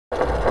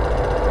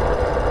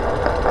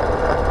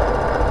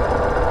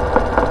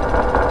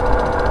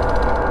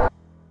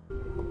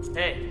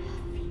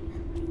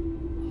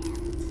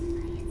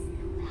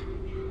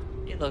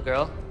little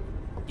girl.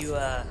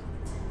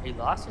 Are you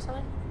lost or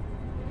something?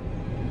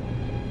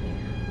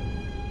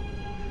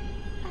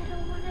 I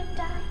don't want to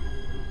die.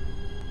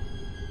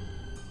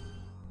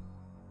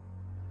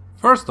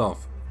 First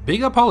off,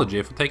 big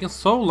apology for taking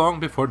so long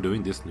before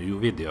doing this new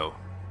video.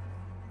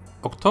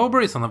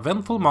 October is an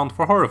eventful month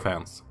for horror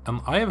fans,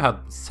 and I have had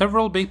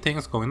several big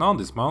things going on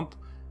this month,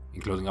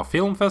 including a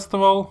film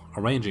festival,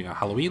 arranging a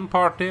Halloween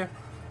party,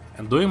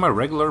 and doing my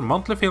regular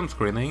monthly film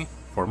screening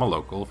for my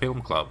local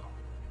film club.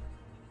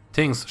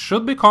 Things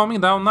should be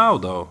calming down now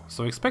though,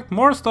 so expect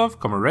more stuff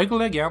coming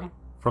regularly again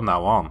from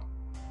now on.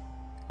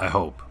 I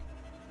hope.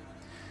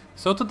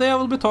 So today I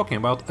will be talking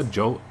about a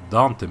Joe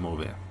Dante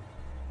movie.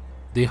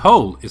 The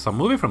Hole is a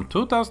movie from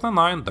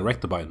 2009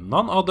 directed by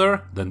none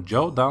other than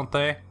Joe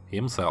Dante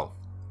himself.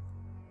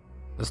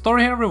 The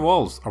story here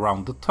revolves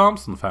around the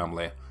Thompson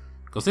family,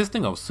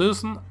 consisting of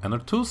Susan and her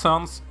two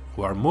sons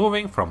who are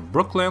moving from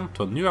Brooklyn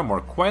to a new and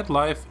more quiet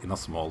life in a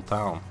small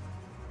town.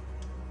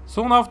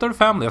 Soon after the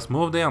family has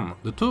moved in,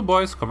 the two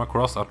boys come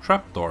across a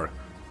trapdoor,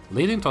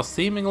 leading to a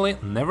seemingly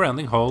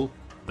never-ending hole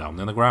down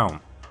in the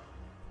ground.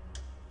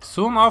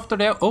 Soon after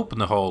they open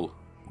the hole,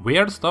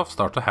 weird stuff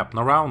starts to happen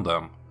around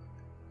them,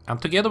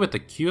 and together with the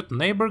cute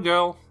neighbor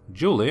girl,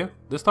 Julie,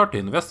 they start to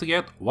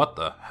investigate what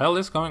the hell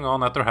is going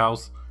on at their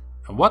house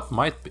and what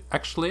might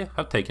actually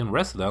have taken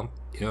residence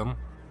in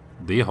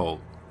the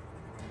hole.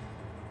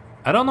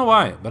 I don't know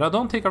why, but I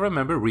don't think I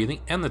remember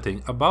reading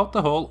anything about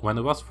The Hole when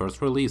it was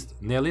first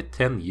released nearly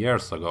 10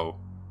 years ago.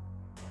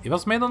 It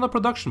was made on a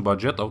production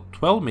budget of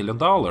 $12 million,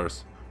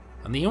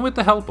 and even with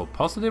the help of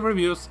positive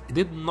reviews, it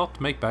did not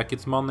make back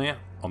its money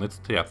on its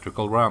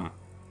theatrical run.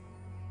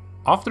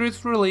 After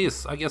its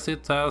release, I guess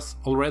it has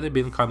already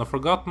been kind of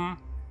forgotten,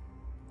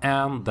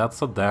 and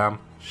that's a damn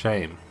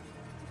shame.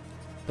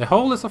 The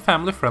Hole is a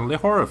family-friendly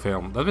horror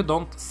film that we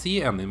don't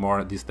see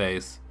anymore these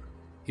days.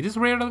 It is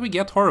rare that we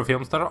get horror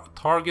films that are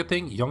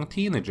targeting young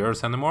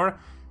teenagers anymore,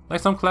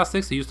 like some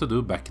classics used to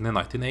do back in the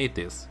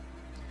 1980s.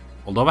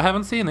 Although I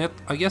haven't seen it,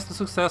 I guess the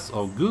success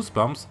of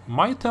Goosebumps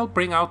might help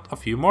bring out a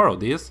few more of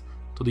these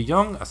to the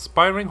young,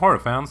 aspiring horror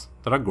fans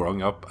that are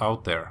growing up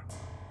out there.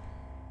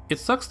 It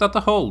sucks that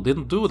The Hole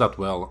didn't do that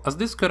well, as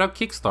this could have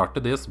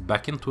kickstarted this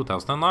back in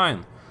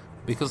 2009,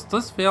 because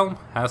this film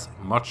has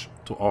much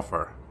to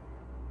offer.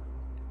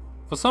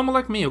 For someone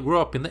like me who grew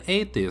up in the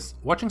 80s,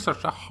 watching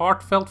such a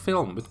heartfelt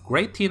film with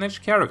great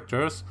teenage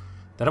characters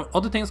that have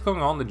other things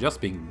going on than just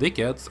being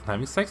dickheads and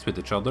having sex with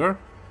each other,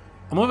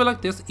 a movie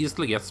like this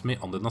easily gets me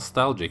on the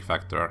nostalgic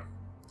factor.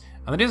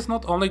 And it is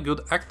not only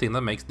good acting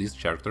that makes these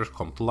characters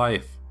come to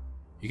life.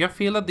 You can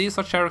feel that these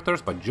are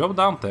characters by Joe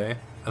Dante,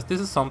 as this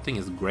is something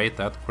he's great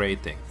at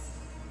creating.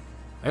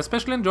 I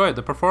especially enjoyed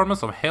the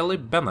performance of Haley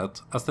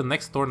Bennett as the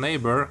next door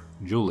neighbor,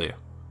 Julie.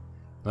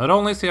 Not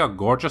only is she a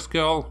gorgeous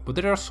girl, but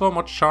there is so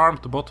much charm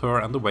to both her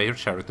and the way her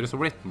character is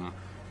written,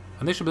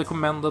 and they should be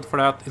commended for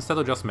that instead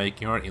of just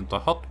making her into a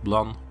hot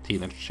blonde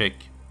teenage chick.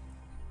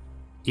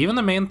 Even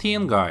the main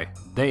teen guy,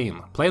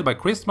 Dane, played by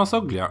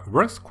Massoglia,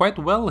 works quite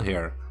well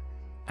here,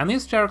 and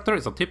his character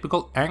is a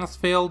typical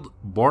angst-filled,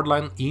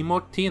 borderline emo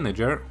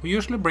teenager who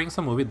usually brings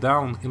a movie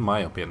down in my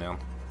opinion.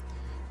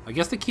 I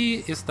guess the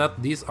key is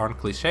that these aren't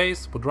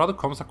cliches, but rather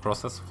comes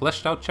across as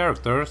fleshed out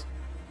characters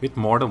with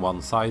more than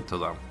one side to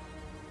them.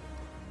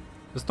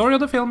 The story of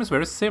the film is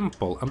very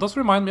simple and does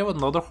remind me of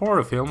another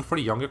horror film for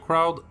the younger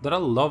crowd that I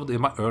loved in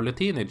my early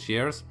teenage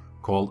years,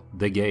 called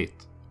The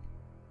Gate.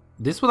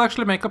 This would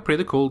actually make a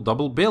pretty cool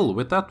double bill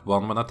with that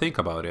one when I think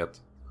about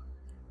it.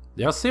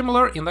 They are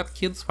similar in that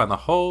kids find a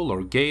hole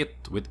or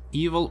gate with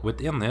evil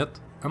within it,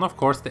 and of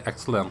course they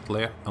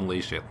accidentally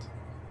unleash it.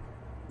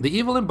 The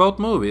evil in both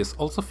movies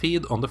also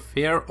feed on the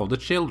fear of the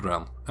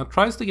children and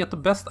tries to get the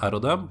best out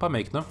of them by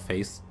making them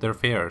face their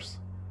fears.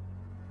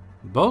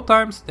 Both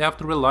times they have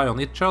to rely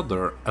on each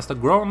other, as the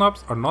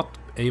grown-ups are not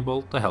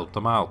able to help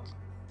them out.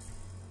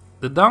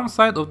 The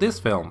downside of this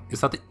film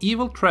is that the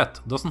evil threat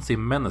doesn't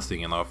seem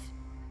menacing enough.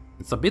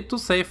 It's a bit too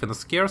safe in the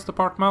scares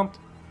department,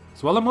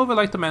 so while a movie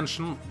like to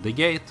mention The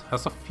Gate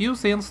has a few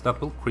scenes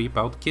that will creep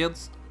out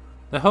kids,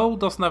 The Hole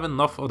doesn't have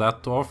enough of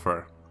that to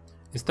offer.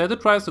 Instead it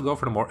tries to go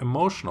for the more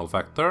emotional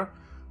factor,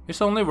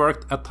 which only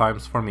worked at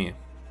times for me.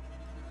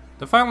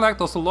 The final act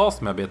also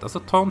lost me a bit as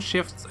the tone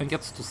shifts and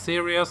gets too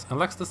serious and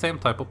lacks the same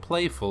type of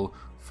playful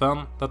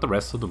fun that the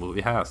rest of the movie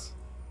has.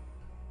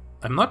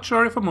 I'm not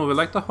sure if a movie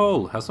like The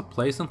Hole has a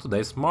place in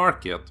today's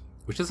market,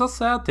 which is a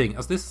sad thing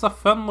as this is a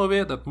fun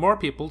movie that more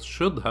people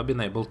should have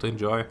been able to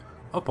enjoy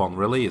upon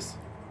release.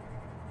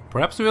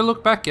 Perhaps we will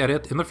look back at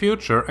it in the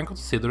future and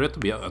consider it to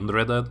be an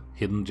underrated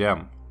hidden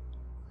gem.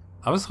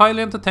 I was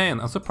highly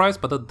entertained and surprised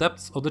by the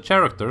depths of the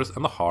characters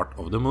and the heart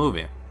of the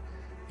movie.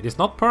 It is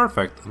not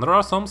perfect, and there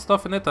are some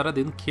stuff in it that I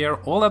didn't care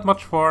all that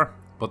much for,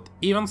 but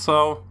even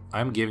so,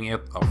 I'm giving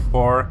it a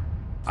 4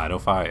 out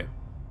of 5.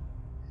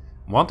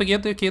 Want to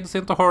get your kids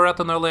into horror at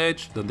an early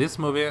age, then this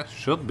movie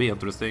should be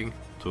interesting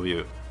to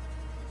you.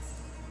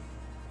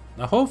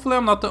 Now hopefully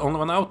I'm not the only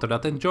one out there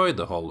that enjoyed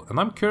The Hole, and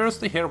I'm curious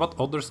to hear what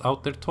others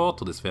out there thought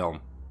of this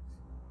film.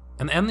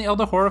 and any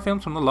other horror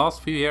films from the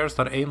last few years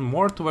that aim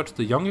more towards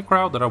the younger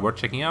crowd that are worth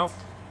checking out?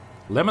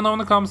 Let me know in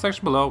the comment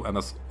section below, and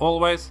as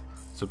always,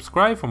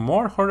 subscribe for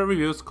more horror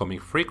reviews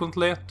coming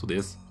frequently to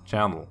this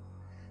channel.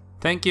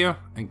 Thank you,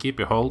 and keep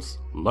your holes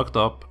locked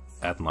up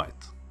at night.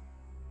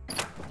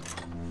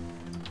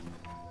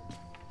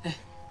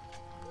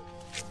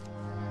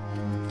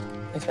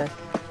 Thanks, man.